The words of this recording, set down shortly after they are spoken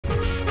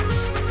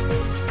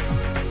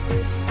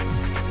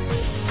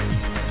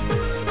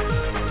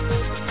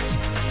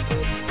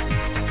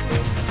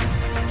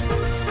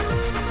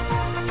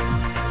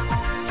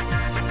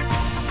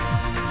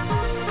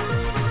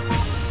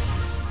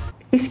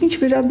Իսկ ինչ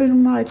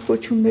վերաբերում է այդ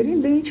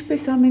կոչումներին, դե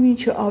ինչպես ամեն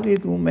ինչը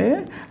ավերում է,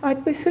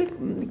 այդպես էլ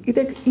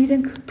գիտեք,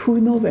 իրենք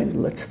թույնով են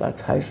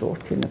լցված հայ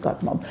ժողովրդի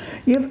նկատմամբ։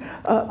 Եվ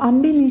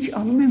ամեն ինչ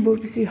անում են,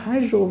 որպեսզի հայ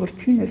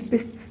ժողովրդին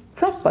այսպես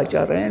ցավ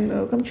պատճառեն,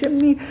 կամ չէ,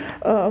 մի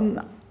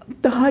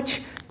տհաճ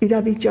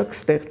իրավիճակ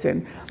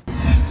ստեղծեն։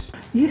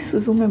 Ես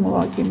ուզում եմ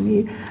ուղղակի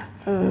մի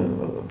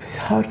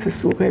հարցը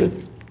ուղղել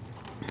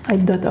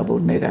այդ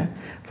դատավորները,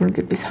 որոնք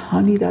այդպես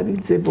հանիրավի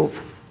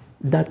ձևով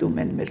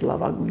դատում են մեր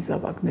լավագույն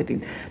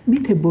զավակներին,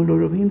 միթե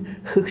բոլորովին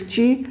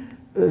խղճի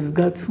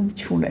զգացում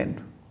չունեն։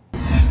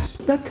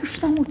 Դա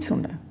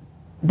թշնամություն է,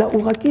 դա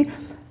ուղղակի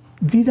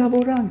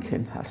վիրավորանք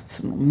են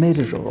հասցնում մեր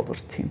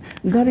ժողովրդին։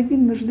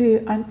 Գարեգին Նժդեհի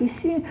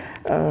այնպիսի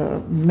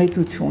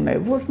մեծություն է,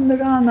 որ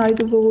նրան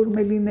այդ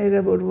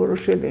ողորմելիները, որ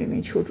որոշել էին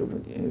ինչ-որ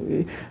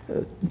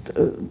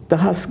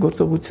տհաս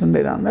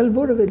գործողություններ անել,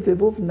 որևէ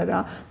ձևով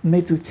նրա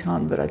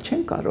մեծության վրա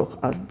չեն կարող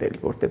ազդել,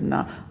 որտեղ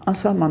նա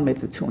անսահման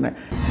մեծություն է։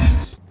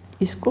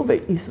 Իսկ ով է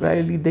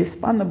Իսրայելի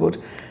դեսպանը, որ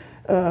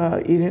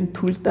իրեն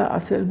թույլ տա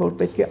ասել, որ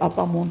պետք է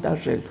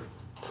ապամոնտաժել։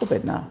 Ով է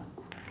նա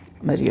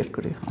մեր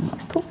երկրի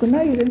համար։ Թող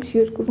գնա իրենց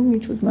երկրում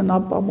ինչ ուզում են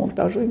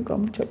ապամոնտաժեն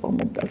կամ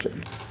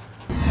չապամոնտաժեն։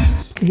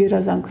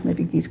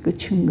 Երազանքների գիրկը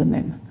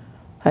չընկնեն։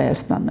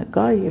 Հայաստանը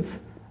կա եւ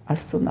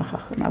Աստծո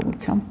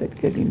նախախնամությամբ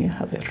պետք է լինի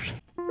հավերժ։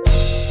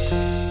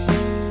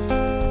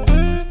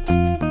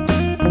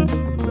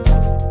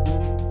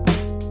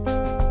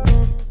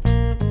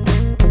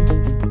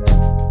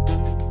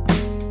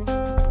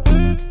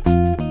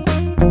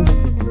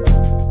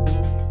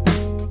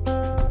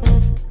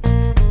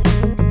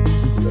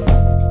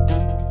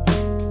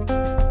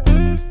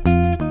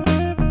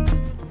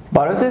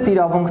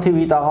 Իրավունք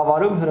TV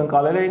տաղավարում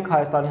հյուրընկալել ենք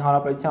Հայաստանի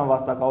Հանրապետության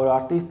վաստակավոր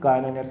արտիստ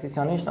Գայանե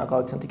Ներսիսյանին,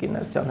 շնորհակալություն Տիկին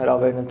Ներսիսյան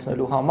հրավերն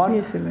ընդունելու համար։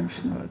 Ես էլ եմ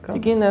շնորհակալ։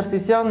 Տիկին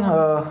Ներսիսյան,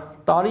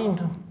 տարին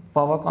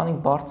բավականին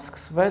բարդ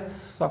սկսվեց,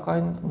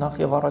 սակայն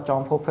նախ եւ առաջ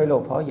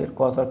ամփոփելով,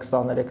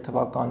 2023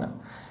 թվականը։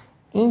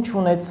 Ինչ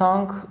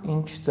ունեցանք,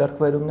 ինչ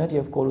ձեռքբերումներ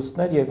եւ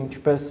կորուստներ եւ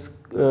ինչպես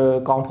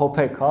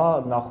կամփոփեք,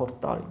 նախորդ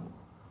տարին։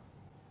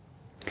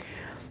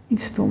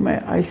 Ինձ թվում է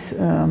այս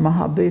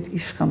մահաբեր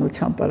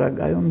իշխանության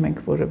պարագայում մենք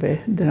որևէ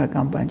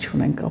դրական բան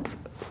չունենք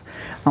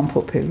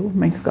ամփոփելու,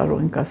 մենք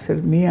կարող ենք ասել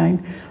միայն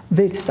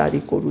 6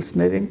 տարի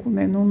կորուստներ ենք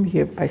ունենում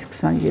եւ այս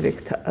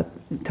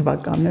 23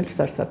 թվականն էլ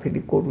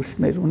սարսափելի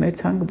կորուստներ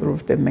ունեցանք,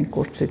 որովհետեւ մենք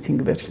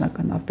կորցրեցինք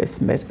վերջնականապես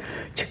մեր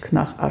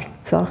չքնաղ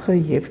Արցախը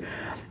եւ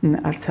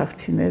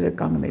արցախցիները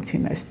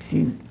կանգնեցին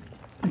այսպիսի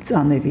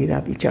ծանր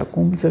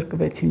իրավիճակում,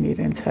 զրկվեցին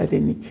իրենց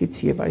հայրենիքից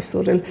եւ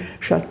այսօր էլ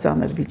շատ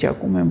ծանր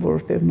վիճակում են,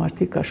 որովհետեւ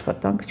մարդիկ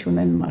աշխատանք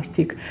չունեն,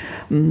 մարդիկ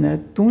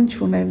տուն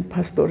չունեն,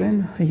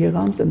 փաստորեն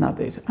եղան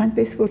տնավեր։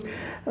 Այնպես որ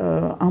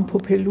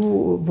ամփոփելու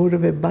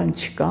որևէ բան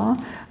չկա,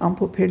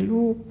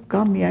 ամփոփելու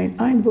կա միայն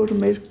այն, որ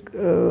մեր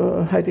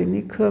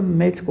հայրենիքը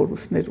մեծ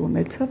կորուստներ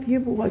ունեցավ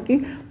եւ ուղղակի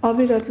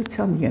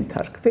ավերածության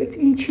ենթարկվեց,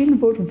 ինչին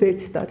որ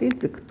 6 տարի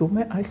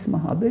ձգտում է այս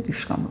մահաբեր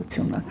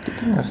իշխանությունը։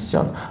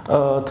 Ներսիսյան,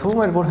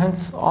 թվում էր, որ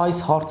հենց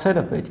այս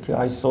հարցերը պետք է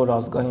այսօր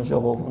ազգային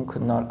ժողովում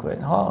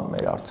քննարկվեն,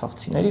 մեր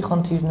արցախցիների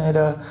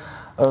խնդիրները,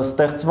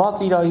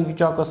 ստեղծված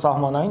իրավիճակը,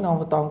 սահմանային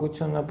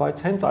անվտանգությունը,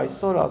 բայց հենց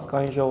այսօր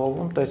ազգային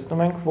ժողովում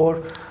տեսնում ենք,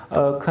 որ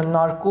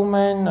քննարկում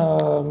են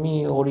մի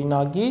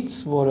օրինագիծ,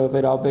 որը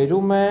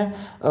վերաբերում է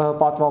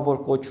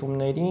պատվավոր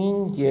կոչումներին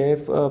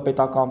եւ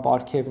պետական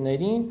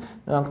պարգևներին,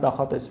 նրանք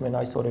նախատեսում են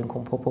այս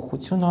օրենքում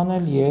փոփոխություն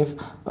անել եւ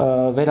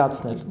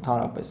վերացնել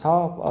ընդհանրապես,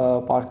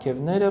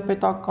 պարգևները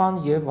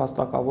պետական եւ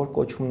վաստակավոր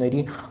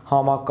կոչումների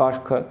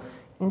համակարգը։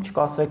 Ինչ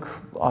կասեք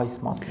այս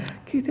մասին։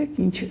 Գիտեք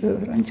ինչ,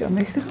 Ռանջան,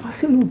 այստեղ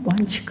ասելու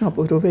բան չկա,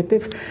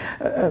 որովհետև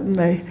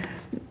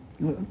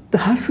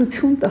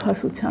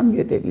տհասության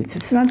ետևից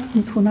սրանց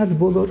ընդունած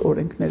բոլոր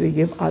օրենքները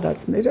եւ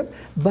արածները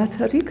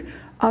բացառիկ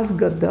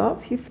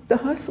ազգադավ եւ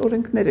տհաս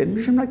օրենքներ են։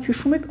 Միժամանակ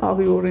հիշում եք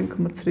աղի օրենք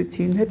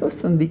մտցրեցին, հետո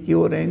սնդիկի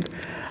օրենք,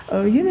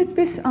 եւ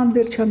այդպես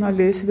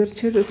անվերջանալի է,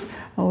 վերջերս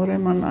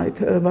ուրեմն այդ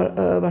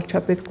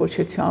վարչապետ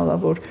կոչեցյալը,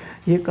 որ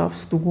եկավ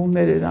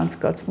ստուգումներ էր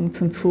անցկացնում,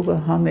 ցնցուղը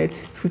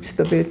հանեց, ցույց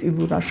տվեց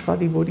իլուր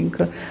աշխարհի, որ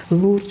ինքը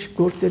լուրջ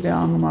գործեր է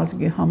անում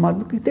ազգի համար։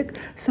 Գիտեք,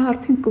 սա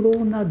արդեն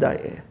կլոունադա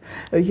է։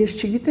 Ես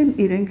չգիտեմ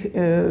իրենք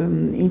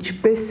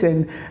ինչպես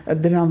են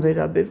դրան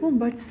վերաբերվում,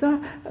 բայց սա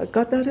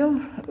կատարյալ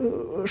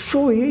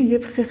շոու է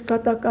եւ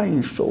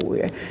խեղկատակային շոու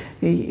է։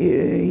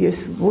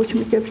 Ես ոչ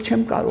մի կերպ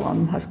չեմ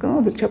կարողանում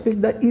հասկանալ, վերջապես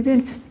դա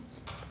իրենց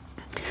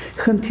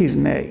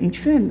խնդիրն է,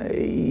 ինչու են,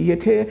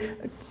 եթե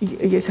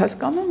ես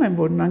հասկանում եմ,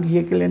 որ նրանք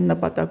եկել են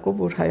նպատակով,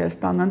 որ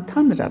Հայաստանը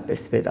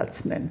ընդհանրապես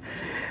վերացնեն,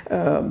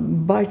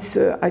 բայց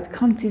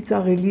այդքան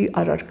ծիծաղելի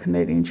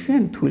արարքներ ինչու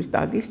են թույլ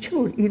տալիս, չէ՞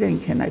 որ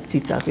իրենք են այդ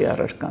ծիծաղի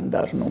արարքան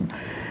դառնում։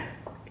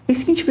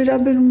 Իսկ ինչ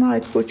վերաբերում է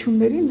այդ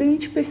կոչումներին, դե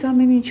ինչպես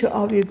ամեն ինչը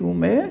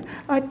ավերում է,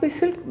 այդպես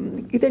էլ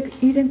գիտեք,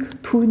 իրենք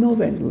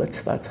թույնով են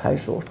լցված հայ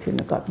ժողովրդի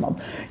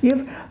նկատմամբ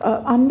եւ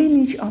ամեն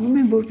ինչ անում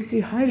են,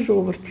 որպեսզի հայ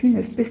ժողովրդին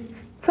այսպես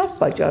ցավ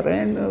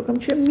պատճառեն, կամ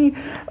չէ մի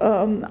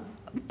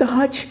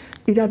տհաճ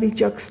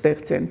իրավիճակ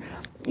ստեղծեն։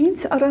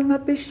 ինձ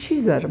առանձնապես չի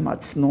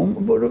զարմացնում,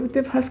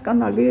 որովհետև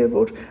հասկանալի է,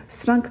 որ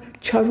սրանք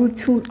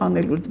չարություն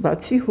անելուց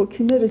բացի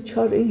հոգիները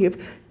չար է եւ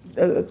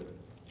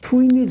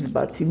թույնից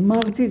բացի,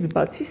 մաղձից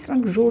բացի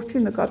սրանք ժողովրդի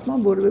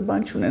նկատմամբ որևէ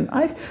բան չունեն։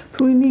 Այս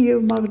թույնի եւ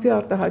մաղձի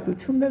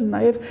արտահայտությունն էլ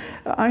նաեւ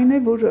այն է,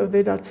 որ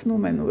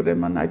վերացնում են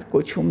ուրեմն այդ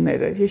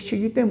կոչումները։ Ես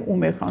չգիտեմ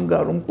ում է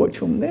խանգարում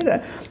կոչումները,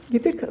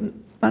 գիտեք,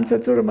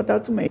 անցած օրը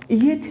մտածում էի,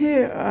 եթե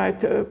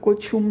այդ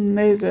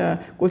կոչումները,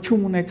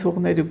 կոչում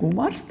ունեցողները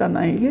գումար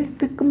ստանային, ես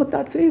դեռ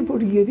կմտածեի,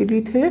 որ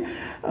երևի թե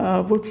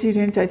որպեսզի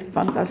իրենց այդ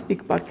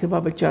ֆանտաստիկ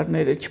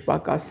պարգևավճարները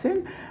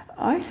չպակասեն,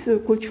 այս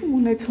կոչում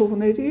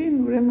ունեցողներին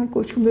ուրեմն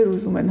կոչումներ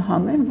ուզում են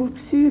հանեն,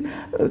 որպեսզի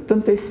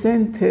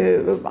տնտեսեն, թե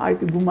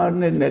այդ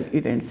գումարներն էլ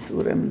իրենց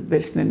ուրեմն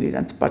վերցնեն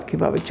իրենց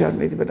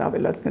պարգևավճարների վրա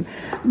ավելացնեն։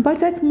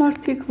 Բայց այդ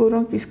մարդիկ,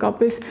 որոնք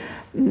իսկապես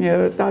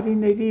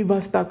տարիների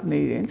վաստակն է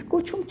իրենց,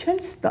 կոչում չեն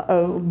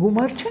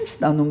գումար չեն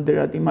ստանում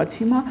դրա դիմաց։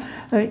 Հիմա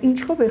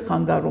ինչով է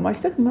խանգարում,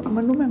 այստեղ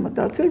մնում է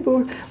մտածել,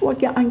 որ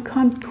ուղղակի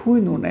այնքան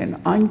թույն ունեն,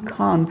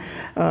 այնքան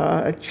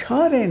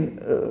չար են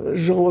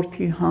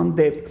ժողովրդի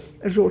հանդեպ,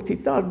 ժողովրդի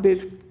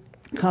տարբեր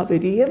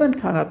խավերի եւ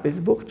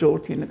ընդհանրապես ողջ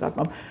ժողովրդի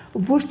նկատմամբ,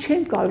 որ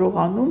չեն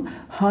կարողանում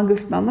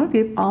հանգստանալ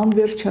եւ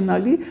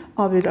անվերջանալի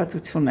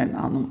ավերածություն են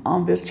անում,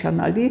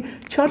 անվերջանալի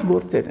չար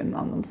գործեր են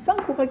անում։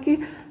 Սրանք ուղղակի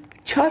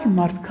չար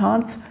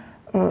մարդկանց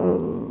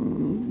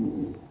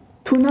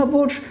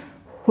թունավոր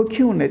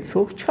հոգի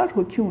ունեցող, չար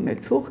հոգի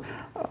ունեցող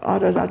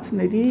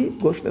արարածների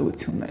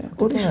գործողությունն է։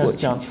 Ուրիշ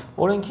ոչ։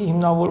 Օրենքի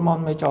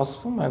հիմնավորման մեջ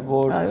ասվում է,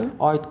 որ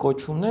այդ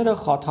կոչումները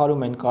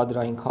խաթարում են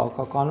կադրային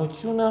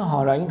քաղաքականությունը,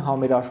 հանրային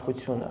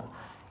համերաշխությունը։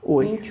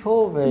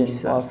 Ինչով են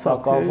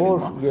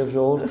հասակավոր եւ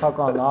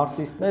ժողովրդական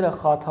արտիստները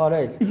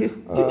խաթարել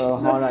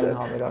հանրային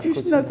համերաշխությունը։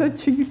 Ճիշտ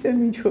ասած չգիտեմ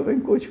ինչով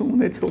են կոչում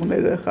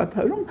ունեցողները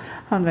խաթարում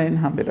հանրային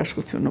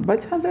համերաշխությունը,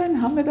 բայց հանրային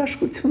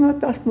համերաշխությունը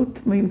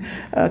 18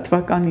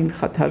 թվականին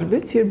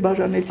խաթարվեց, երբ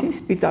բաժանեցին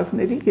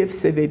սպիտակների եւ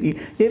սևերի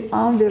եւ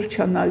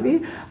անվերջանալի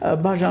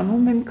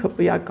բաժանում են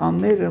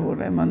քպիականները,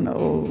 ուրեմն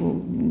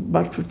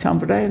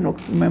բարձրության վրա են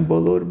օգտվում են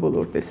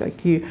բոլոր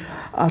տեսակի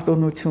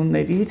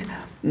արտոնություններից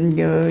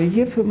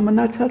եւ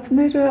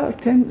մնացածները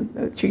արդեն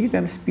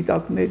չգիտեմ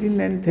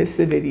սպիտակներին են թե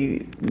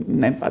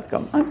սևերին են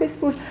պատկանում այնպես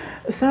որ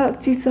սա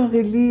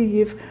ծիծաղելի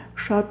եւ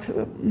շատ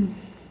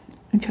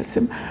ինչ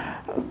ասեմ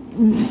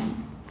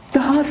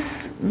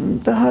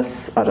դահաս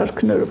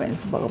արարքներով են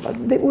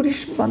զբաղված դե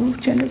ուրիշ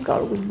բանով չեն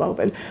կարող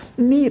զբաղվել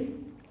մի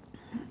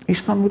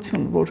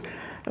իշխանություն որ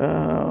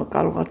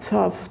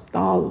կարողացավ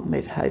տալ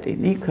մեր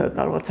հայրենիքը,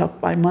 կարողացավ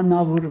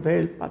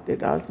պայմանավորվել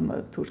պատերազմը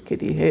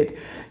թուրքերի հետ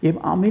եւ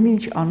ամեն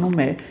ինչ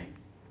անում է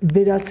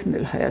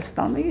վերացնել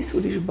Հայաստանը, ես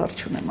ուրիշ բառ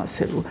չունեմ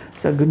ասելու,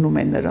 սա գնում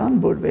է նրան,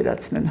 որ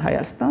վերացնեն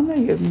Հայաստանը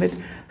եւ մեր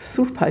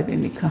սուրբ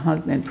հայրենիքը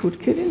հանձնեն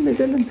թուրքերին,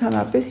 մեզ էլ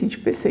ընդհանրապես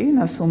ինչպես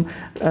էին ասում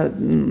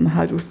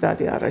 100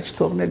 տարի առաջ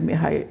թողնել մի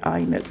հայ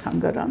այն էլ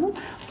թանգարանում,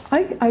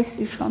 այս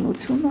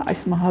իշխանությունը,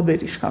 այս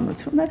մահաբեր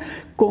իշխանությունը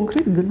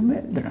կոնկրետ գնում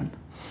է դրան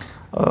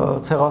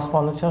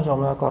Ցեղասպանության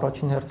ժամանակ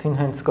առաջին հերթին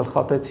հենց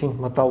գլխատեցին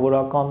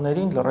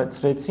մտավորականներին,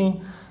 լրացրեցին,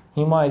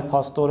 հիմա էլ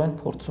փաստորեն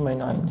փորձում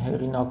են այն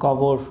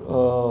հեղինակավոր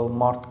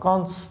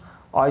մարդկանց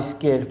այս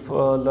կերպ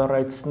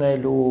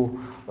լրացնել ու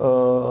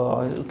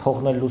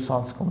թողնել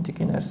լուսանցքում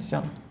Տիկին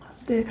Ներսիսյան։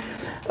 Դե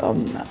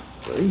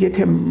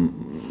եթե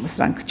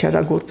սրանք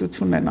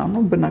չարագործություն են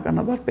անում,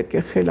 բնականաբար պետք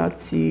է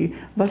խելացի,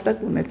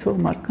 վաստակ ունեցող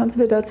մարդկանց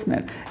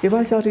վերացնեն։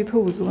 Եվ այս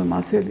առիթով ուզում եմ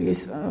ասել,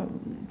 ես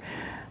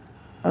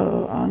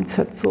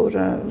անցած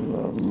օրը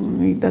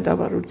մի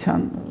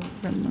դատավարության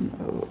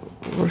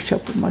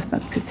որոշապ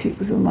մասնակցեցի,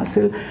 ուզում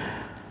ասել,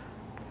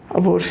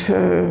 որ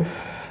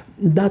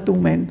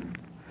դատում են,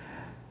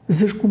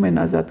 զրկում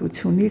են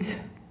ազատությունից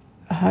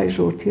հայ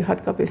ժողովրդի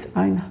հատկապես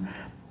այն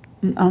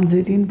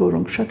անձերին,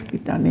 որոնք շատ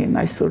պիտանի են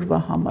այսօրվա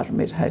համար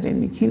մեր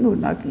հայրենիքին,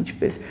 օրինակ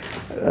ինչպես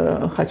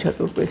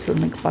Խաչատուր պես որ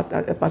մենք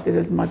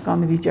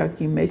պատերազմական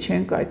վիճակի մեջ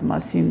ենք, այդ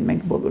մասին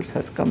մենք բոլորս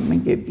հասկանում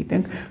ենք եւ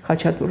գիտենք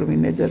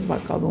Խաչատուրովին է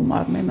ձերբակալում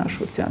Արմեն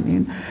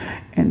Աշոտյանին,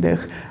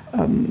 այնտեղ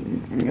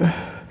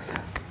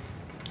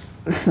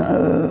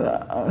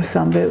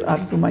Սամվել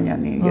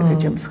Արզումանյանին, եթե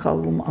չեմ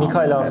սխալվում,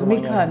 Միքայել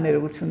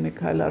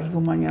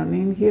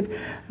Արզումանյանին եւ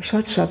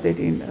շատ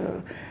շատերին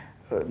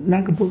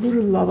Նրանք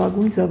բոլորը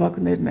լավագույն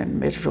զավակներն են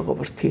մեր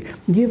ժողովրդի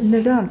եւ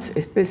նրանց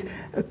այսպես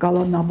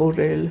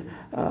կալանավորել,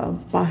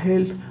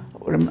 պահել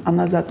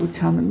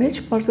անազատության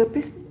մեջ,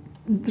 պարզապես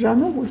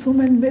դրանով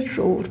ուզում են մեր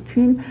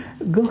ժողովրդին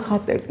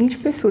գլխատել,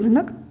 ինչպես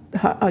օրինակ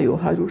այո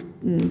 100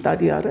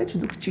 տարի առաջ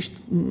դուք ճիշտ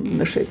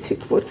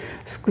նշեցիք, որ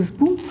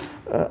սկզբում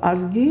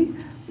ազգի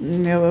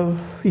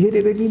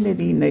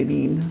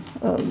երևելիներին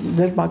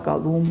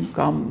ձերբակալում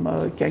կամ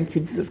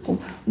կյանքից զրկում,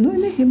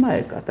 նույնը հիմա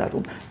է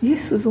կատարում։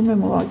 Ես ուզում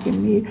եմ ուղղակի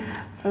մի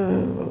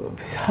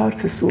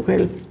հարցս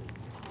ուղղել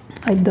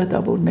այդ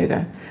դատավորները,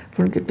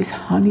 որոնք այդպես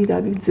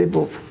հանիրավի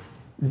ձևով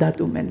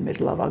դատում են մեր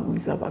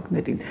լավագույն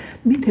զավակներին,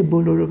 միթե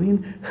բոլորովին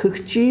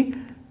խղճի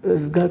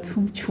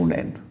զգացում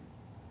չունեն։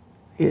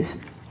 Ես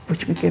ոչ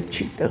մի կերպ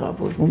չի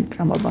տեղավորվում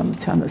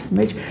տրամաբանությանս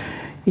մեջ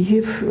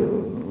եւ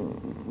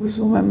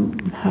ուզում եմ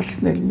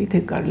հարցնել,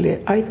 միթե կարելի է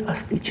այդ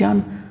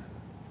աստիճան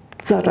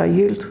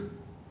ծառայել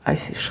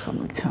այս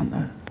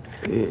իշխանությանը,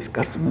 ես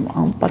կարծում եմ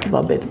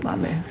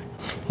անպատվաբերման է։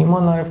 Հիմա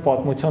նաև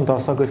պատմության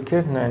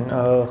դասագրքերն են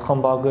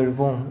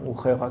խմբագրվում ու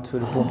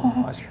խեղաթյուրվում,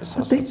 այսպես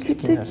ասած։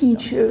 Գիտեք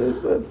ինչ,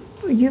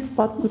 եւ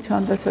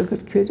պատմության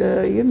դասագրքերը,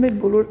 եւ մեր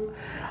բոլոր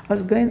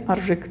ազգային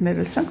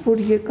արժեքները, սրանք որ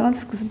եկան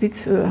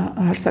սկզբից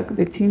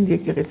հարձակվեցին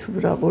եկեղեցու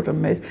վրա, որը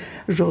մեր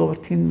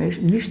ժողովրդին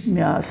միշտ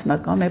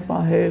միասնական է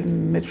պահել,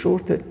 մեր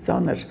ժողովուրդը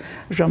ծանր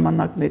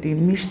ժամանակների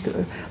միշտ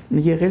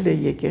եղել է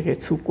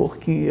եկեղեցու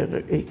կողքին,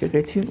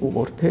 եկեղեցին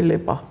ուղղորդել է,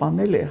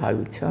 պահպանել է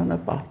հայությանը,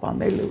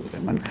 պահպանել է,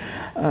 ուրեմն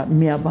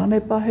միաբան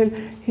է պահել։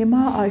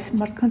 Հիմա այս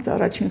մարդկանց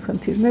առաջին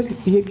խնդիրն էր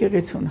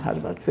եկեղեցուն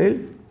հարվածել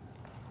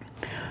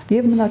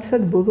եւ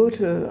մնացած բոլոր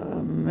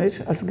մեր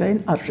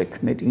ազգային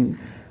արժեքներին,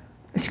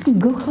 այսինքն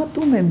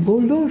գլխատում են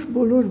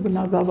բոլոր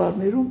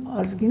բնակավարներում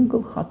ազգին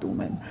գլխատում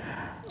են։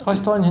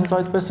 Այս տարին հենց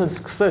այդպես էլ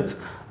սկսեց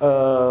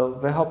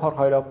վեհափառ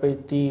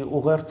հայրապետի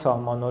ուղերձ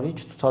սահմանորիչ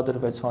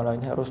ցուցադրվեց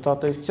հանրային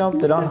հեռուստատեսությամբ,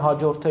 դրան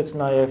հաջորդեց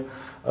նաև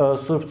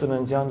Սուրբ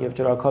Ծննդյան եւ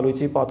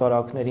Ջրաքալույցի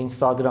պատարակներին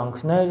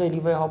սադրանքներ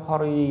էլի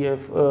վեհափառի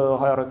եւ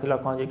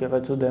հայ-առաքելական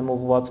եկեղեցու դեմ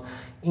ուղված,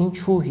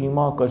 ինչու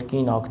հիմա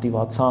կրկին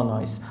ակտիվացան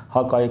այս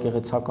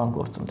հակաեկեղեցական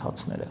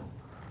գործընթացները։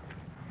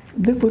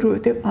 Դե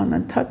որովհետեւ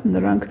անընդհատ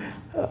նրանք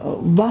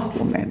վախ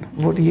ունեն,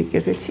 որ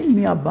եկեղեցին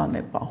միաբան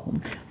է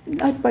պահում։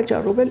 Այդ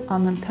պատճառով էլ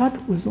անընդհատ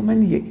ուզում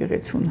են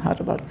եկեղեցուն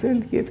հարվածել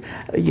եւ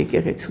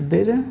եկեղեցու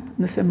դերը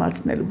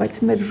նսեմացնել, բայց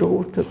մեր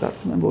ժողովուրդը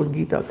կարծում եմ, որ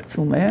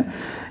գիտակցում է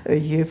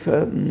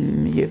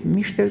եւ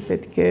միշտ էլ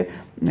պետք է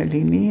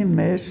լինի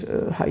մեր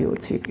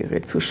հայոց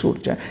եկեղեցու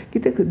շուրջը։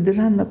 Գիտեք,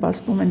 դրան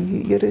նպաստում են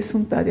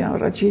 30 տարի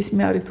առաջ, ես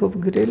մի առիթով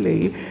գրել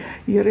էի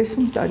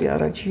 30 տարի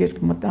առաջ,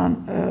 երբ մտան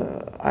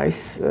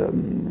այս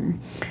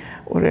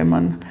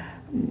ուրեմն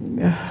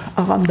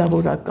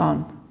աղանդավորական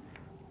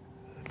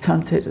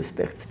ցանցերը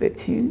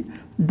ստեղծվեցին,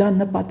 դա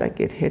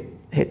նպատակ էր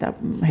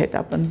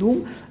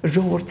հետապնդում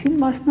ժողովրդին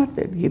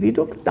մասնատել եւ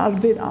իրոք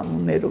տարբեր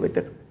անուններով,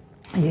 այդտեղ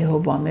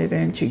Եհովաներ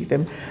են,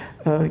 չգիտեմ,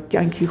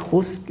 կյանքի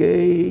խոսք է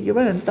եւ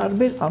այլն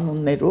տարբեր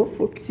անուններով,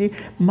 որպեսզի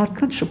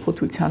մարդկանց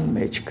շփոթության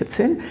մեջ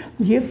գցեն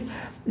եւ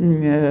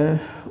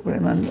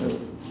ուրեմն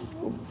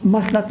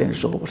մասնատեն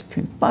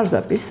ժողովրդին։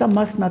 Պարզապես սա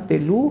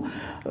մասնատելու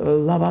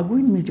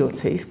լավագույն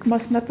միջոց է, իսկ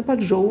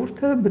մասնատված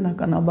ժողովուրդը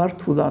բնականաբար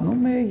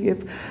թուլանում է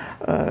եւ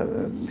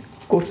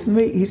կորցնում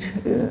է իր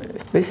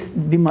այսպես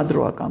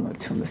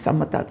դիմադրողականությունը։ Սա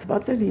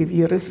մտածված էր եւ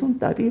 30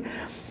 տարի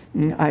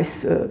այս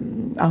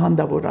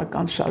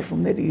աղանդավորական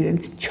շարժումները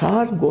իրենց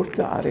չար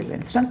գործը արել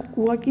են։ Սրանք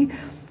ուղղակի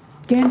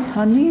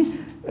կենդանի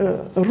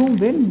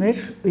ռումբ են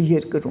մեր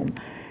երկրում։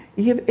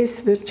 Եվ այս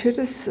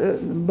վերջերս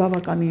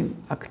բավականին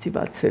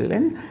ակտիվացել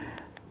են,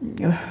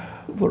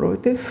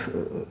 որովհետև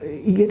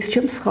եթե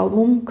չեմ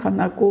սխալվում,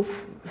 քանակով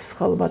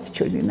սխալված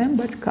չլինեմ,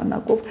 բայց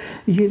քանակով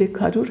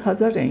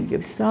 300,000 են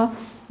եւ սա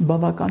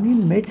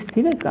բավականին մեծ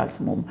թիվ է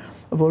կազմում,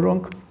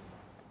 որոնք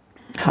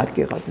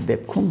հարկ եղած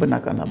դեպքում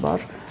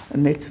բնականաբար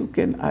ներծուկ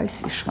են այս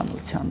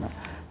իշխանությանը։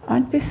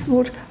 Այնպես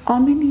որ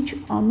ամեն ինչ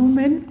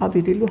անում են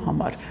ավիրելու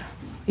համար։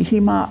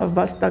 Հիմա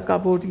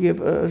վաստակավոր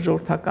եւ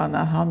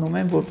ժողովրդականը հանում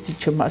են, որպեսզի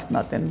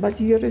չմասնատեն,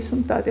 բայց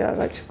 30 տարի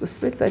առաջ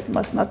սկսվեց այդ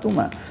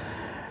մասնատումը։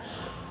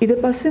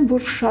 Իդեպ ասեմ,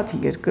 որ շատ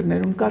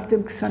երկրներում,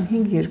 կարծեմ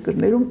 25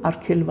 երկրներում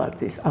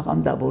արգելված է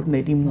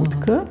աղանդավորների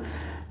մուտքը,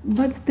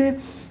 բայց դե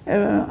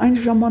այն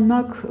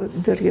ժամանակ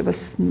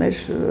դեռևս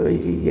մեր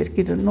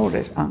երկիրը նոր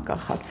էր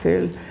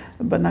անկախացել,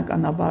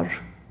 բնականաբար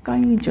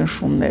կային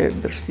ճնշումներ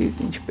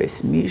դրսից, ինչպես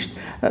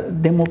միշտ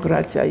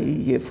դեմոկրատիայի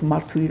եւ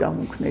մարդու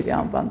իրավունքների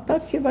անվան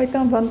տակ եւ այդ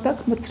անվան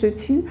տակ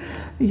մցրեցին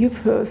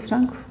եւ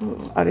սրանք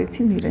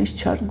արեցին իրենց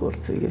չար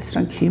գործը եւ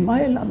սրանք հիմա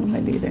էլ անում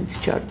են իրենց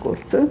չար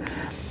գործը։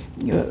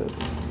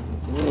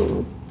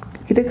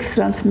 Գիտեք,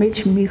 սրանց մեջ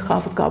մի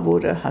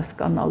խավկավորը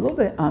հասկանալով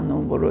է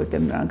անում,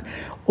 որովհետև նրանք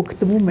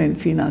օգտվում են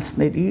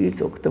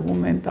ֆինանսներից,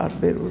 օգտվում են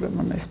տարբեր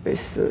ուրեմն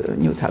այսպես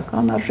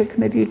նյութական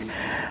արժեքներից,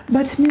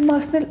 բայց մի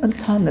մասն էլ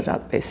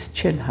ընդհանրապես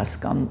չեն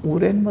հասկանում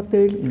ուր են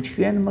մտել,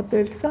 ինչու են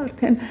մտել, սա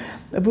արդեն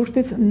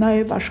որտեղ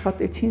նաև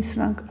աշխատեցին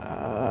սրանք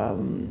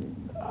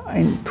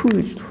այն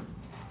թույլ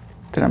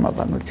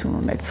տրամաբանություն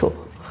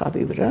ունեցող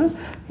խավի վրա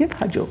եւ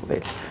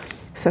հաջողվեց։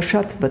 Սա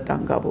շատ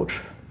վտանգավոր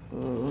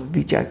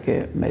վիճակ է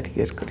մեր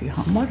երկրի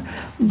համար,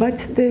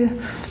 բայց դե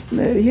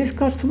ես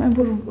կարծում եմ,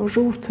 որ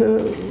ժողովուրդը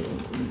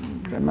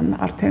ուրեմն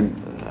արդեն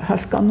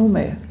հասկանում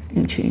է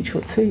ինչի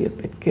ինչոց է եւ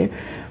պետք է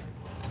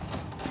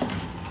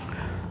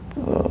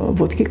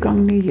ոտքի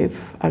կանգնի եւ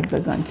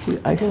արձագանքի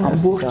այս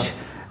ամբողջ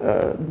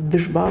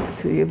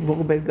դժբախտ եւ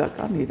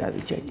ողբերգական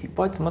իրավիճակի։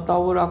 Բայց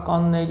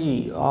մտավորականների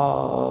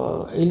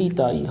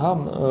էլիտայի, հա,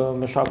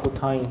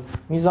 մշակութային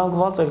մի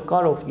զանգված էլ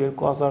կարով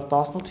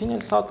 2018-ին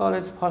էլ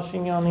սատարեց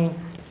Փաշինյանին,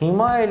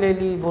 հիմա էլ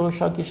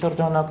որոշակի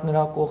շրջանակ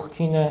նրա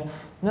կողքին է,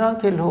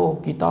 նրանք էլ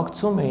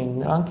գիտակցում էին,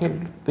 նրանք էլ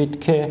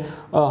պետք է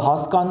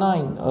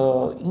հասկանային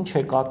ինչ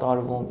է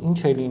կատարվում, ինչ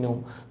է լինում։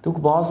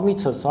 Դուք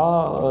բազմիցս, հա,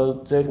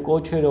 ձեր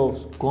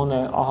կոչերով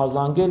գոնե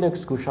ահազանգել եք,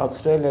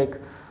 զգուշացրել եք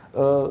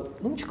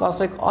Ինչ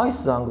կասեք այս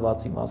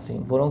զանգվածի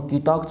մասին, որոնք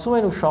գիտակցում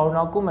են ու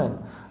շարունակում են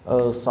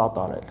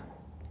սատարել։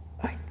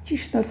 Այդ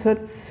ճիշտ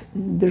ասած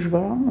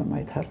դժվարանում եմ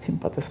այդ հարցին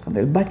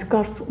պատասխանել, բայց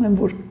կարծում եմ,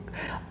 որ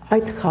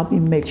այդ խավի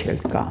մեջ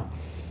էլ կա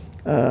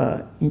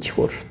ինչ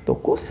որ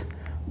տոկոս,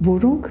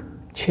 որոնք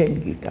չեն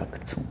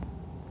գիտակցում։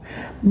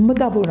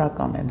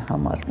 Մտավորական են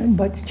համարվում,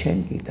 բայց չեն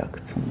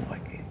գիտակցում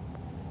ուղղակի։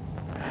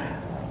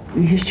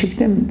 Ես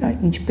չգիտեմ դա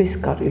ինչպես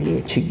կարելի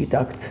է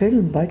չգիտակցել,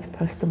 բայց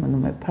փաստը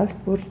մնում է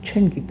փաստ, որ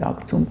չեն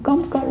գիտակցում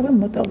կամ կարող են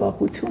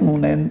մտավախություն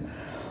ունեն,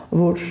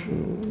 որ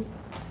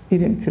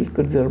իրենք էլ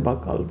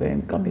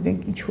կձերբակալվեն կամ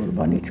իրենք ինչ-որ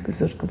բանից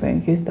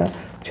կզրկվեն, ես դա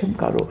չեմ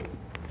կարող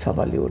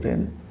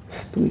ցավալիորեն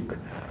ստույգ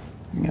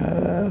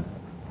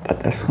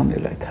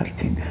պատասխանել այդ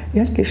հարցին։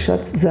 Իհարկե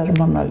շատ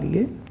զարմանալի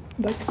է,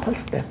 բայց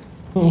փաստ է։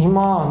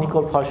 Հիմա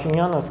Նիկոլ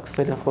Փաշինյանը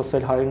սկսել է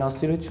խոսել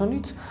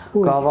հայրենասիրությունից,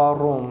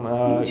 Գավառում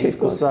իր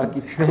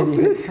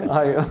կուսակիցների,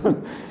 այո,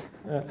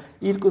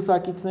 իր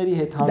կուսակիցների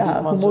հետ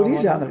հանդիպման հումորի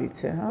ժանրից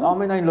է, հա։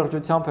 Ամենայն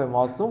լրջությամբ եմ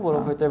ասում,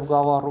 որովհետև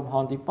Գավառում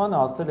հանդիպանը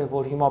ասել է,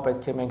 որ հիմա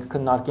պետք է մենք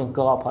քննարկենք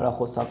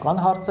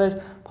գաղափարախոսական հարցեր,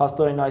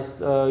 փաստորեն այս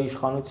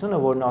իշխանությունը,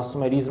 որն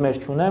ասում էր իզմեր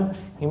չունեմ,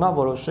 հիմա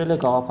որոշել է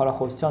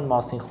գաղափարախոսության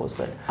մասին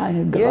խոսել։ Այն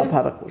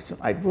գաղափարախոսություն,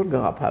 այդ որ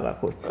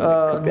գաղափարախոսություն,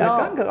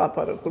 քրեական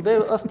գաղափարախոսություն։ Դե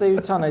ըստ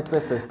էության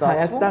այդպես է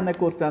ստացվում։ Հայաստանը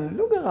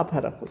կործանելու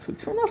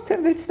գաղափարախոսություն,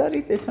 արդեն 6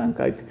 տարի տեսանք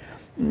այդ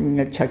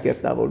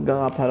ճակերտավոր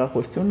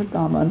գաղափարախոսությունը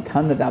կամ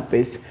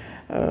ընդհանրապես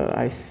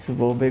այս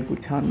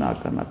ողբերգության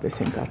ականատես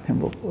ենք արդեն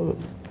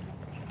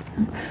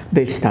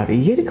 6 տարի,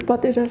 3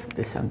 պատերազմ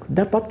տեսանք,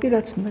 դա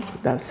պատկերացնում եք,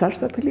 դա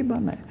սարսափելի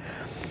բան է։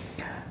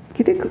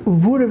 Գիտեք,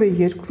 որևէ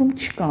երկրում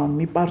չկա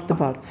մի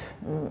պարտված,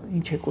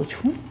 ինչ է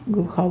կոչվում,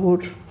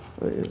 գլխավոր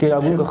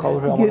Գերագույն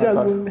գլխավոր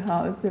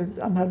հրամանատար։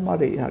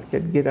 Անհարմար է իհարկե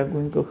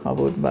գերագույն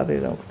գլխավոր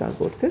բառերը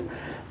օգտագործել,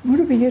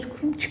 որովհետև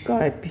երկրում չկա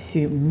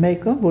այդպիսի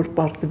մեկը, որ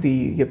պարտվի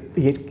եւ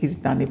երկիր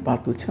տանի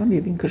պարտության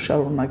եւ ինքը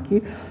շարունակի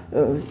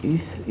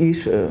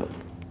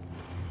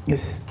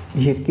իր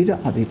երկիրը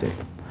ավիրել։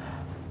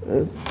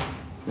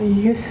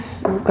 Ես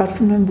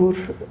կարծում եմ, որ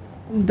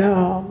դա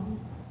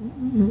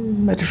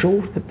մեր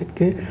ժողովուրդը պետք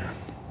է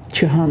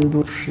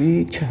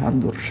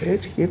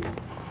չհանդուրժեր եւ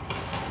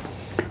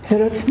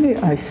հերացնի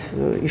այս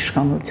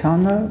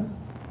իշխանությանը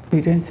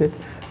իրենց այդ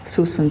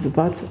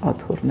սուսնձված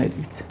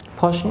աթոռներից։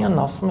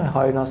 Փաշինյանն ասում է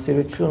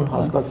հայրենասիրություն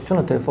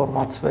հասկացությունը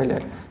դեֆորմացվել է,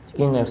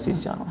 Գայանե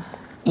Ներսիսյան։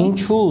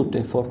 Ինչու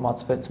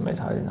դեֆորմացվեց մեր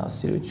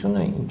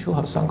հայրենասիրությունը, ինչու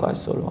հասանք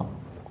այսօրվա։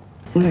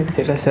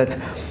 Ձեր ասած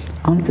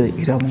անձը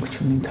իրավունք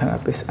չունի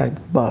ընդհանրապես այդ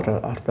բառը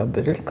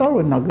արտաբերել։ Կարող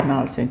է նա գնա,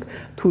 ասենք,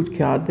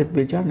 Թուրքիա,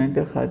 Ադրբեջան,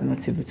 այնտեղ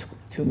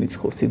հայրենասիրությունից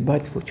խոսի,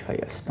 բայց ոչ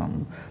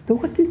Հայաստանում։ Դա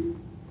ուղղակի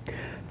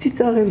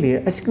ծիծաղելի է,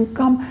 այսինքն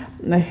կամ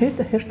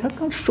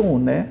հերթական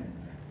շոուն է,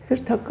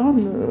 հերթական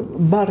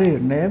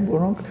բառերն է,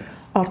 որոնք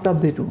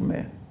արտաբերում է,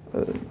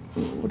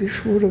 ուրիշ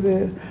որևէ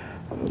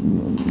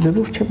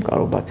ձևով չեմ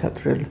կարող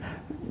բացատրել,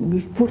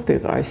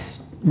 որտեղ այս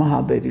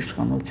մահաբեր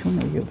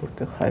իշխանությունը եւ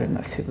որտեղ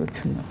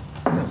հայրենասիրությունը,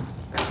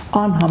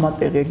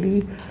 անհամատեղելի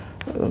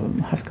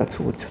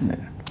հասկացություններ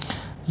են։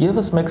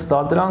 Եվս մեկ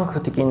սադրանք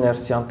Տիկին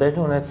Ներսիսյան տեղի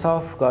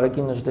ունեցավ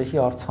Գարեգին Նժդեհի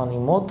արձանի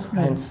մոտ,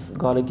 հենց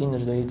Գարեգին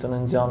Նժդեհի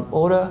ծննդյան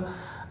օրը,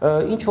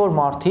 ինչ որ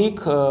մարդիկ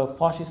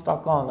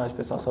ֆաշիստական,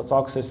 այսպես ասած,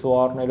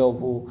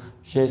 աքսեսուարներով ու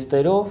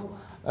ժեստերով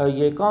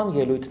եկան,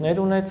 ելույթներ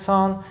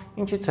ունեցան,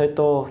 ինչից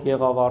հետո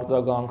եղավ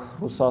արձագանք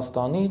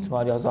Ռուսաստանից,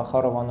 Մարիա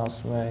Զախարովան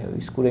ասում է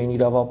իսկուրեին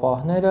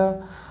իրավապահները,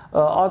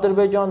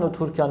 Ադրբեջանն ու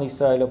Թուրքիան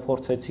Իսրայելը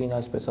փորձեցին,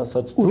 այսպես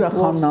ասած,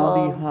 ուրախանալ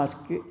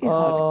իհարկե,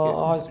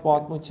 այս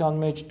պատմության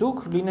մեջ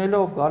դուք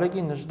լինելով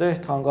Գարեգին Նժդեհ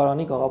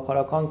թանգարանի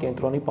գաղափարական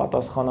կենտրոնի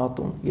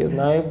պատասխանատուն եւ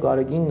նաեւ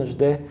Գարեգին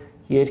Նժդեհ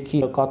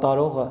երգի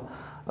կատարողը,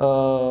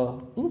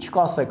 ինչ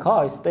կասեք, հա,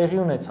 այս տեղի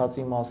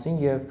ունեցածի մասին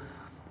եւ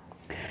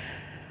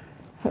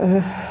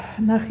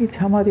նախից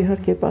համար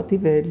իհարկե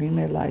պատիվ է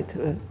լինել այդ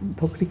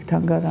փոքրիկ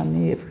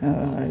թանգարանի եւ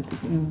այդ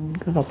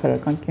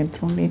գաղափարական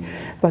կենտրոնի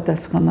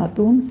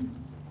պատասխանատուն։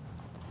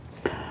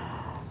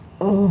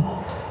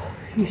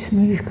 Ես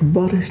նույնիսկ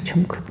բառեր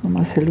չեմ գտնում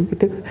ասելու,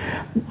 գիտեք,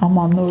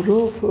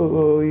 ամանորով,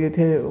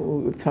 եթե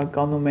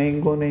ցանկանում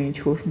էին գոնե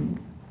ինչ-որ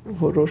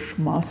որոշ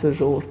մասը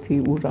ժողովրդի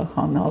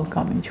ուրախանալ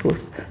կամ ինչ-որ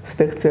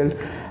ստեղծել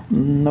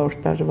նոր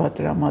տարվա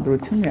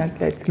տրամադրություն,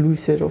 իհարկե այդ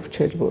լույսերով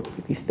չէր, որ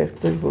պիտի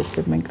ստեղծվեր,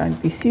 որտեղ մենք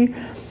այնպիսի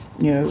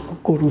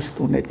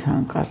կորուստ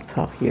ունեցանք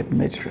Արցախ եւ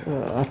մեր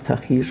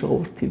Արցախի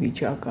ժողովրդի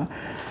վիճակը։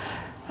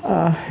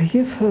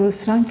 Եվ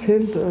սրանք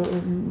էլ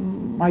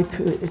այդ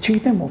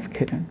չգիտեմ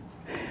ովքեր են,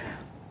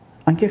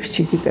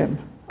 անկեղծ չգիտեմ,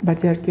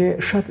 բայց իհարկե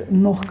շատ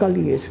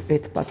նողկալի էր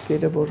այդ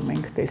պատկերը, որ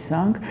մենք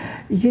տեսանք։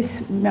 Ես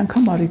մի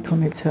անգամ առիթ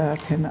ունեցա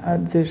արդեն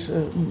ձեր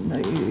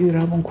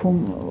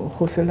իրավունքում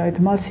խոսել այդ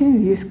մասին,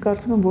 ես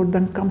կարծում եմ, որ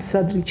դրանք կամ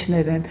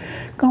սադրիչներ են,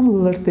 կամ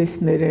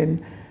լրտեսներ են,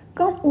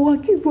 կամ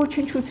ուղղակի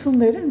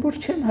ոչնչություններ են,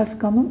 որ չեն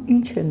հասկանում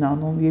ինչ են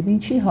անում եւ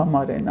ինչի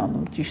համար են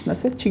անում, ճիշտն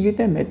ասած,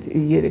 չգիտեմ այդ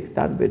 3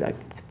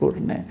 տարբերակից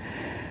որն է։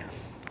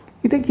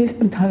 Գիտեք, ես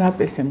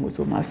ընդհանրապես եմ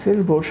ուզում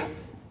ասել, որ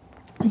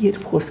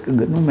երբ խոսքը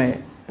գնում է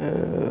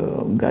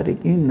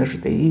Գարեգին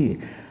Նժդեհի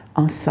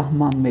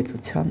անսահման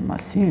մեծության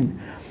մասին,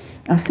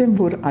 ասեմ,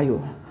 որ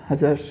այո,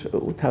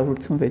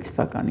 1886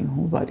 թվականի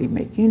հունվարի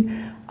 1-ին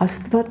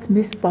Աստված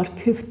մեզ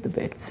պարգև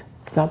տվեց։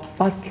 Սա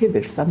պարգև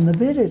էր, սա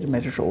նվեր էր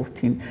մեր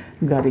ժողովրդին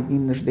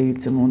Գարեգին Նժդեի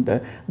ծնունդը,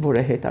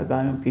 որը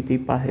հետագայում պիտի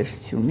պահեր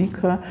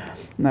Սյունիքը,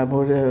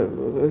 որը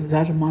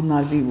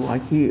զարմանալի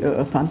ուղղակի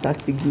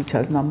ֆանտաստիկ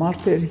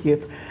դյուցազնամարդ էր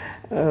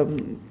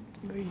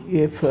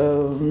եւ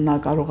նա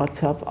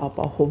կարողացավ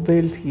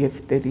ապահովել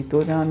եւ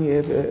տերիտորիան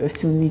եւ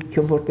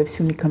Սյունիքը, որտեղ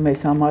Սյունիքը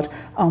մեզ համար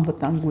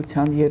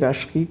անվտանգության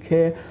երաշխիք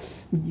է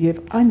եւ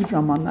այն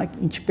ժամանակ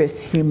ինչպես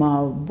հիմա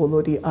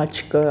բոլորի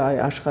աչքը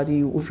աշխարհի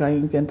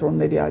ուժային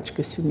կենտրոնների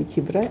աչքը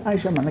Սյունիքի վրա այն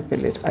ժամանակ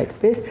էլ էր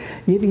այդպես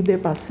եւ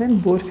իդեպ ասեմ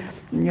որ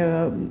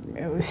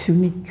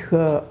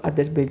Սյունիքը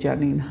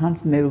Ադրբեջանին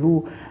հանձնելու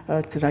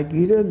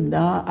ծրագիրը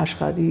դա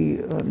աշխարհի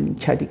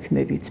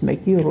չարիքներից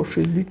մեկի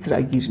Ռոշիլի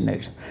ծրագիրն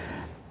էր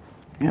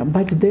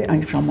բայց դե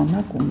այն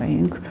ժամանակ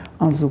ունեինք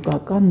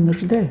անզուգական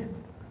Նժդե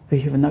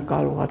եւ նա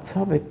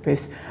կարողացավ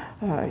այդպես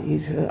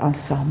իր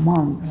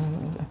անսահման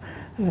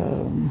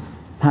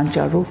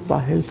հանճարով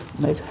պահել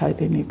մեր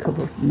հայրենիքը,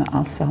 որ նա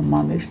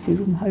անսահման էր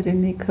սիրում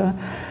հայրենիքը,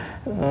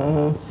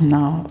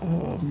 նա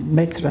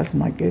մեծ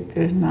ռազմագետ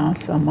էր, նա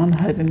անսահման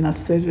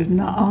հայրենասեր էր,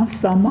 նա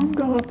անսահման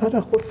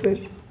գաղափարախոս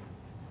էր։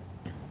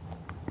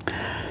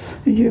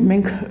 Եվ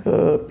մենք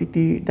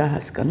պիտի դա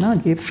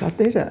հասկանանք եւ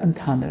շատերը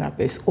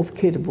ընդհանրապես,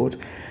 ովքեր որ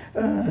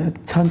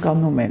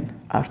ցանկանում են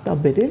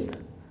արտաբերել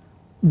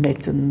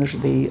մեծ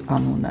Նժդեի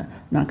անունը,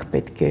 նրանք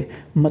պետք է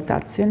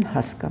մտածեն,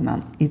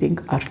 հասկանան, իրենք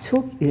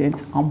արդյոք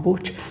իրենց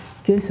ամբողջ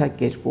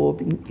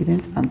կենսակերպով,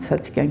 իրենց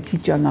անցած կյանքի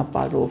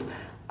ճանապարհով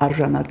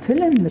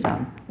արժանացել են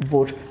նրան,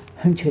 որ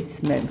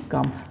հնչեցնեն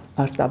կամ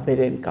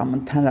արտաբերեն կամ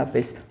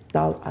ընդհանրապես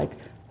տալ այդ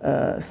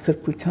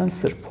սրբության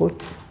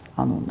սրբոց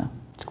անունը։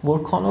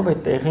 Որքանով է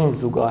տեղին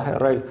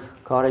զուգահեռել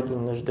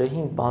Գարեգին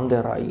Նժդեհին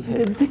Բանդերայի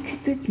հետ։ Դե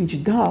գիտեք ինչ,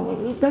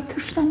 դա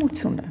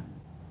թշնամություն է։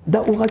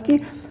 Դա ուղղակի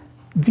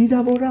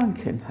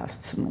վիրավորանք են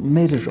հասցնում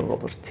մեր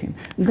ժողովրդին։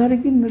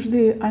 Գարեգին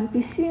Նժդեը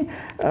այնպիսի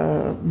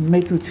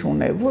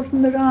մեծություն է, որ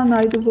նրան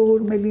այդ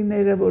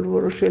ողորմելիները, որ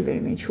որոշել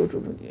էին ինչ-որ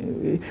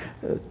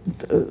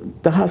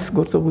տհաս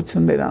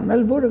գործողություններ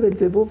անել, որևէ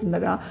ձևով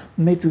նրա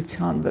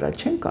մեծության վրա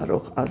չեն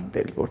կարող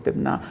ազդել, որտեղ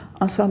նա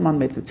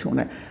անսահման մեծություն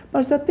է։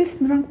 Պարզապես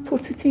նրանք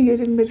փորձեցին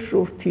երեն մեր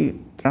ժողովրդի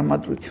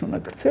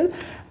տրամադրությունը գցել,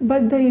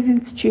 բայց դա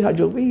իրենց չի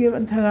հաջողվի եւ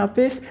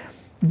ընդհանրապես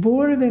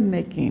որևէ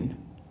մեկին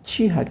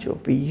չի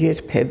հաջողվի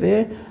երբևէ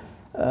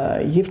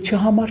եւ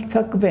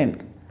չհամարցակվեն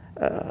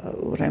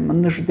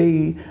ուրեմն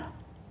Նժդեի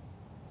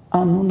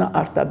անունը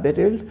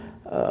արտաբերել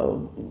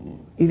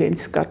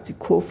իրենց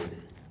կարծիքով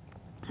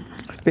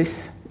այսպես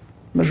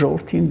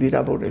ժողովրդին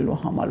վիրավորելու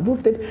համար,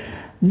 որտեղ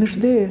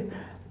Նժդեը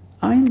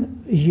այն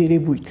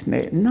երևույթն է,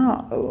 նա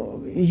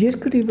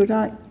երկրի վրա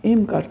իմ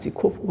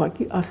կարծիքով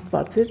ուղղակի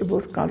Աստված էր,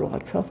 որ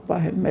կարողացավ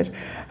պահել մեր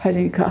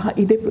հայրենիքը,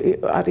 իդեպ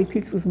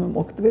առիթից ուզում եմ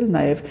օգտվել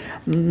նաև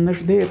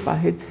Նժդեը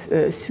պահեց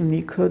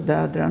Սյունիքը, դա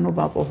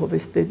դրանով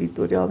ապահովեց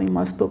տերիտորիալ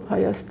իմաստով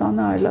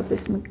Հայաստանը,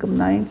 այլապես մենք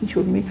կմնայինք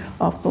ինչ-որ մի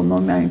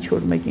ավտոնոմիա,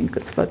 ինչ-որ մեկին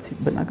կցված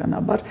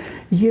բնականաբար,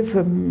 եւ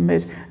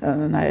մեր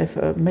նաև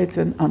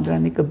մեծն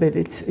Անդրանիկը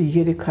բերեց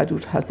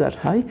 300,000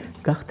 հայ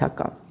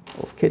գաղթական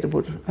ովքեր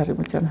որ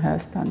Արևմտյան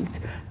Հայաստանից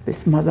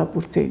պես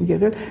մազապուրց էին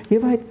եղել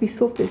եւ այդ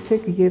պիսով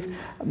տեսեք եւ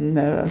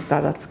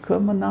տարածքը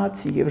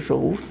մնաց եւ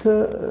ժողովուրդը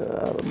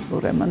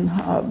ուրեմն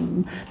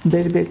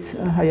բերվեց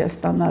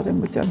Հայաստան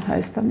Արևմտյան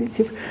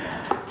Հայաստանից եւ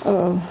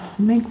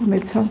մենք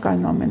ունեցանք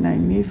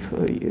այնուամենայնիվ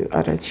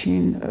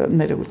առաջին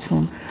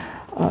ներողություն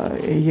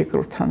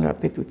երկրորդ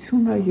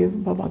հանրապետությունը եւ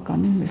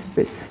բավականին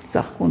այսպես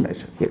ծաղկուն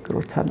էր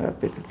երկրորդ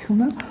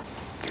հանրապետությունը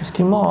Իսկ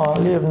հիմա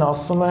Ալիևն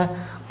ասում է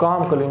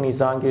կամ կլինի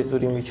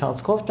Զանգեզուրի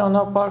միջանցքով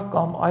ճանապարհ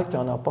կամ այդ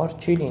ճանապարհ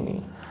չի լինի։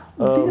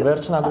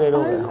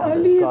 Վերջնագրերով է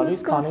հանդես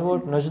գալիս, քանի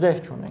որ Նժդեհ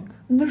չունենք։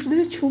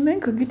 Նժդեհ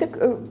չունենք, գիտեք,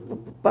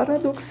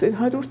 պարադոքս է,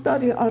 100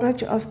 տարի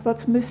առաջ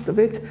Աստված մեզ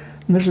տվեց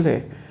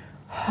Նժդեհ։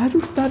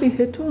 100 տարի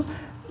հետո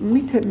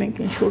միթե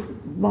մենք ինչ-որ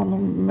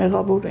բանում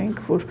մեղավոր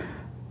ենք, որ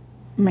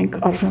մենք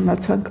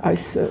արժանացանք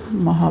այս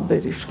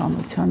մահաբեր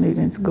իշխանության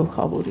իրենց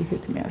գլխավորի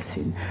հետ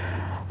միասին։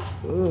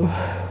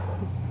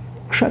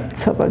 Շատ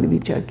ցավալի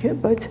վիճակ է,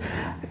 բայց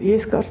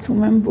ես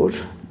կարծում եմ, որ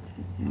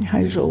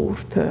հայ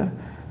ժողովուրդը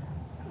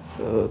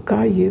կա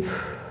եւ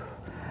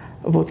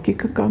ոտքի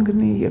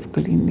կկանգնի եւ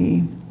կլինի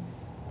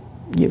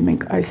եւ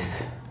մենք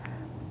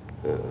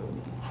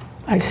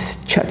այս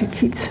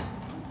չարիքից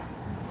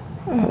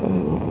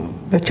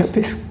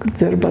վերջապես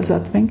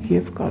ձերբազատվենք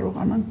եւ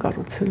կարողանանք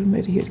կառուցել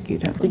մեր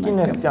երկիրը։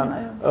 Տիկին Ներսիսյան,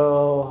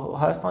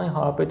 Հայաստանի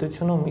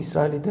Հանրապետությունում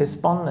Իսրայելի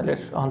դեսպանն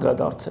էր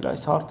անդրադարձել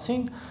այս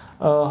հարցին,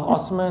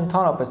 ասում են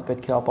ընդհանրապես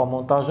պետք է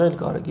ապամոնտաժել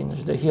Գարեգին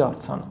Նժդեհի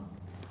արձանը։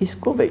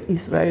 Իսկ ով է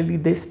Իսրայելի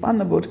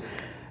դեսպանը, որ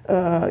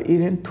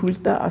իրեն թույլ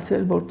տա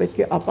ասել, որ պետք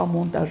է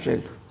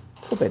ապամոնտաժել։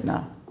 Ով է նա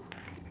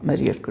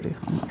մեր երկրի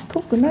համար։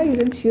 Թող գնա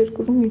իրենց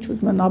երկրում ինչ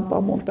ուզում են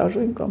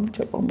ապամոնտաժեն կամ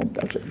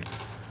չապամոնտաժեն։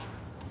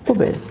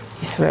 Ով է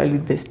Իսրայելի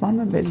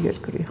դեսպանը մեր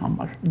երկրի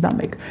համար։ Դա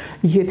մեկ։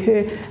 Եթե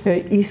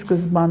ի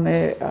սկզբանե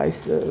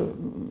այս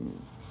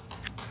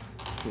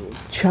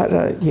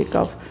չարը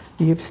եկավ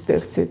եւ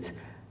ստեղծեց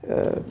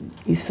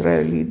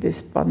Իսրայելի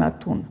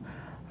դեսպանատուն։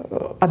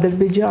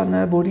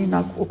 Ադրբեջանը,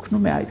 որինակ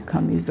օգնում է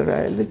այդքան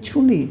Իսրայելը,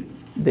 չունի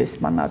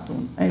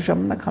դեսպանատուն, այն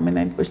ժամանակ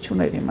ամենայնպես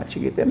չուներ, հիմա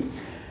չգիտեմ։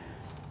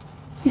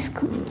 Իսկ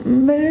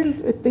մեր էլ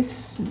այդպես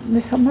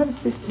մեզ համար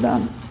այդպես դա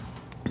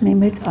մի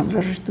մեծ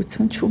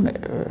անհրաժեշտություն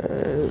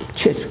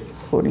չէր,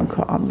 որ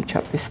ինքը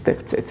անմիջապես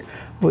ստեղծեց,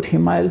 որ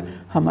հիմա էլ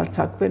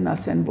համարձակվեն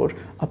ասեն, որ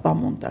ապա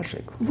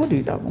մոնտաժեք, որ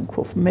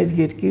իրավունքով մեր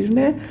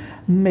երկիրն է,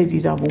 մեր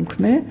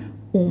իրավունքն է,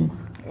 ում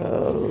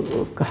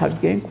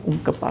կհարգենք, ում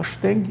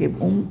կպաշտենք եւ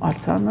ում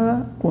արձանը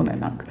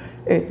կունենանք։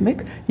 Այդ մեկ,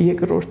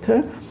 երկրորդը,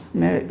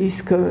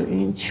 իսկ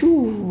ինչու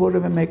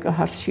որևէ մեկը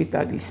հարց չի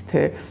տալիս,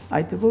 թե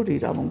այդ որ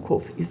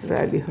իրավունքով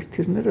Իսրայելի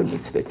հրթիռները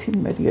լցվեցին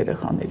մեր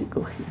երեխաների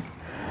գլխին։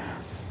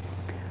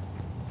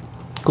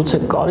 Գուցե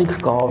կարիք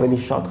կա ավելի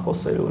շատ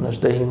խոսելու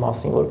Նժդեհի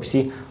մասին,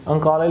 որպեսզի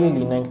ընկալելի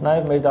լինենք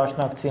նաև մեր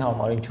դաշնակցի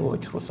համար, ինչու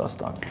ոչ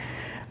Ռուսաստանի։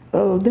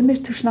 Դե մեր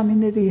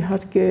թշնամիները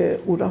իհարկե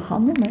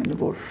ուրախանում են,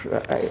 որ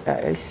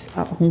այս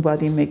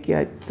հունվարի 1-ի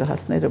այդ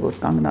դահասները, որ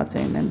կանգնած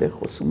էին այնտեղ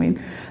խոսում էին,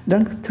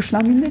 դրանք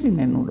թշնամիներին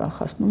են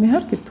ուրախացնում։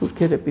 Իհարկե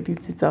թուրքերը պիտի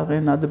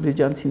ծիծաղեն,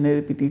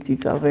 ադրբեջանցիները պիտի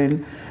ծիծաղեն,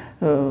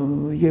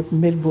 եւ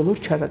մեր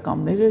բոլոր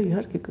չարակամները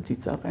իհարկե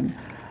կծիծաղեն։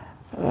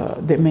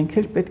 Դե մենք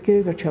էլ պետք է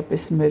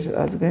վերջապես մեր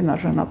ազգային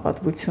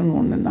արժանապատվություն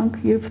ունենանք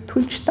եւ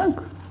թույլ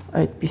չտանք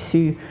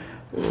այդպիսի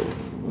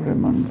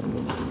ուրեմն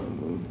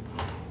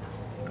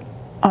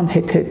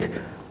անհեթեթ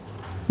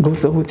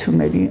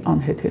գործողությունների,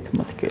 անհեթեթ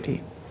մտքերի։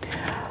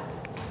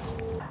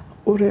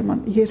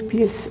 Ուրեմն երբ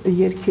ես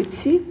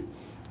երգեցի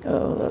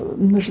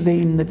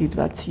Նժդեին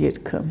նվիրված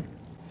երգը,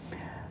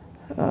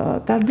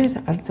 տարբեր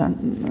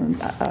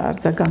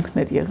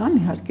արձագանքներ եղան,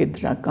 իհարկե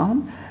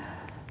դրական,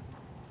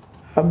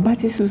 բայց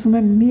ես ուզում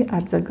եմ մի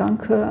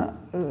արձագանքը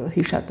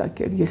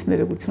հիշատակել, ես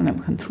ներողություն եմ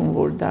խնդրում,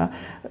 որ դա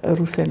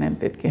ռուսերեն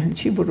պետք է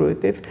հնչի,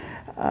 որովհետև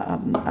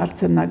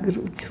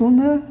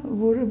արձանագրությունը,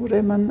 որը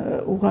ուրեմն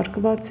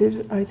ուղարկված էր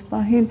այդ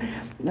պահին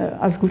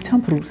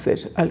ազգությամբ ռուս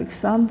էր,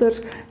 Ալեքսանդր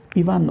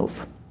Իվանով,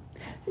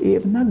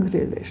 եւ նա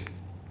գրել էր.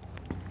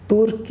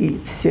 «Турки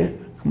всех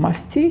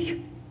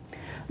мастей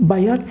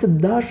боятся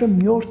даже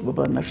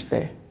мертвого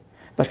Нжде,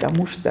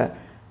 потому что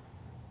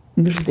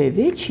Нжде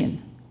вечен,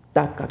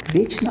 так как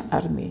вечна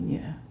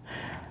Արմենիա»։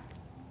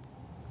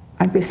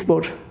 Այնպես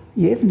որ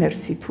եւ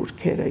ներսի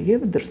թուրքերը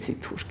եւ դրսի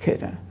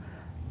թուրքերը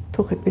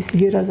թող այդպես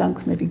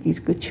երազանքների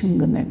գիրկը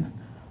չընկնեն,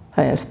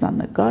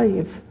 Հայաստանը կա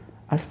եւ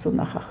Աստծո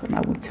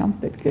նախախնամությամբ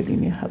պետք է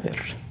լինի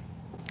հավերժ։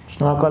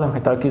 Շնորհակալ եմ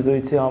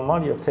հետաքրքրության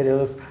համար եւ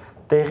թերևս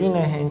տեղին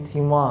է հենց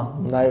հիմա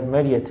նաեւ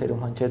մեր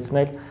եթերում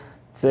հնչեցնել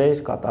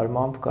ձեր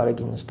կատարմամբ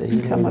Գարեգին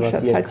Նժդեհի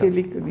նվիրված երգը։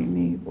 Հաճելի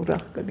կլինի,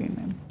 ուրախ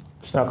կլինեմ։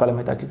 Շնորհակալ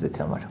եմ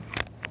հետաքրքրության համար։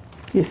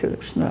 Ես էլ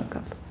եմ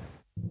շնորհակալ։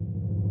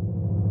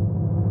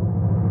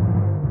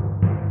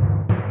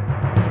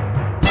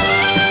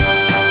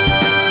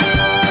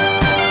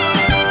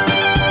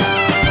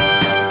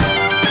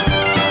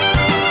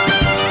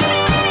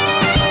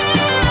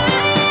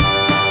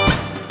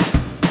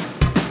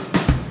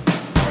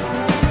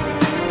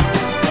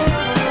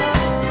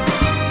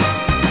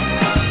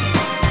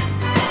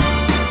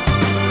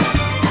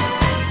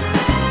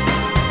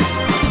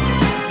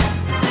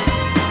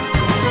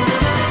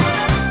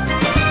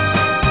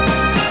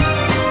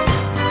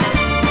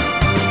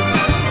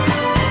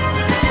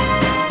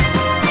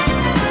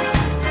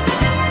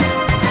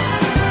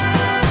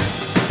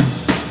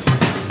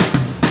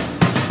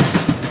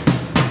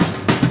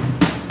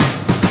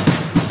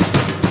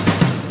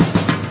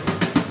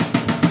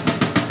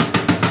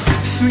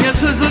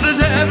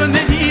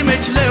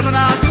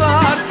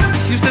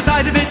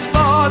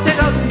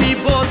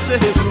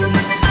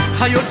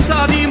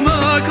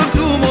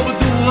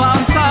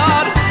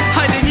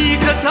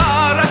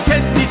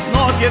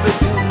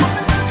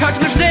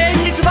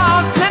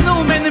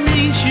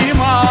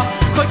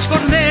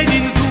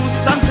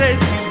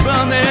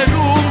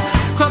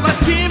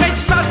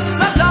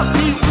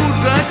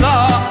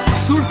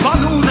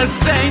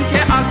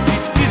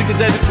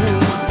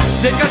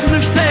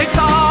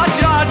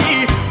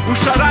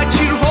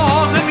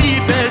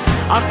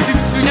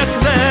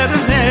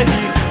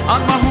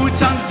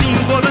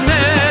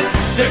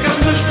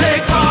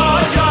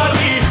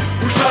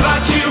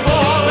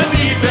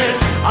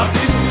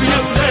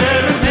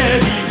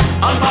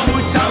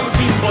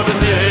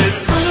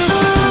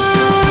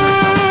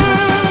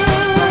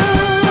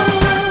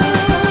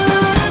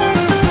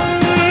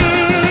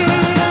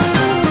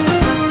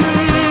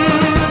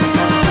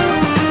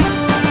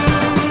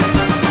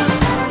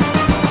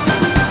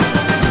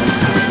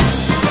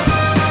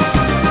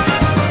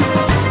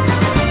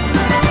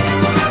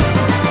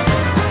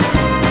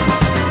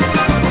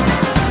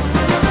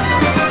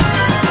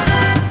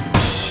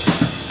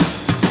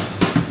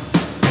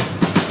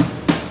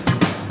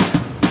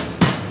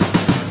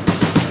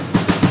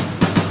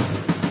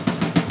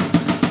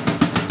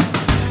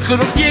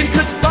 Խրով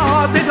երկդ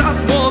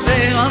պատերազմով է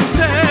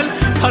անցել,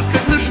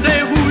 հարկդ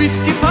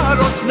Նժդեհույսի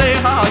պարոսն է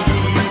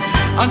հագին,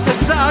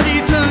 անցած դարի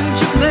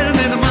թնջուկներն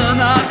են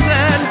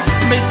մնացել,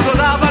 մեծ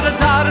զորավարը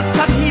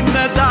դարձավ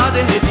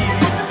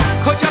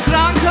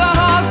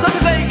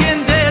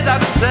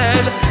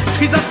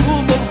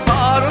խիզախումով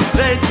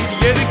պարոսվեցիր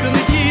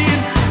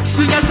երկնքին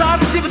Սունյաս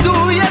արծիվ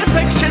դու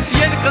երբեք չես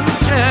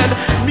երկնչել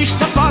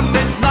Միշտ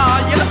պարտես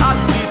նայել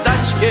ազգի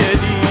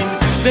դաչքերին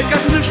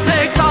Դեկած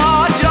նշտեք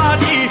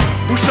աճարի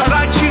ու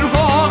շարաչիր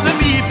հողը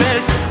մի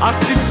պես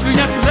Արծիվ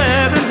սունյաց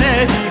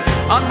լերների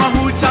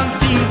անմահության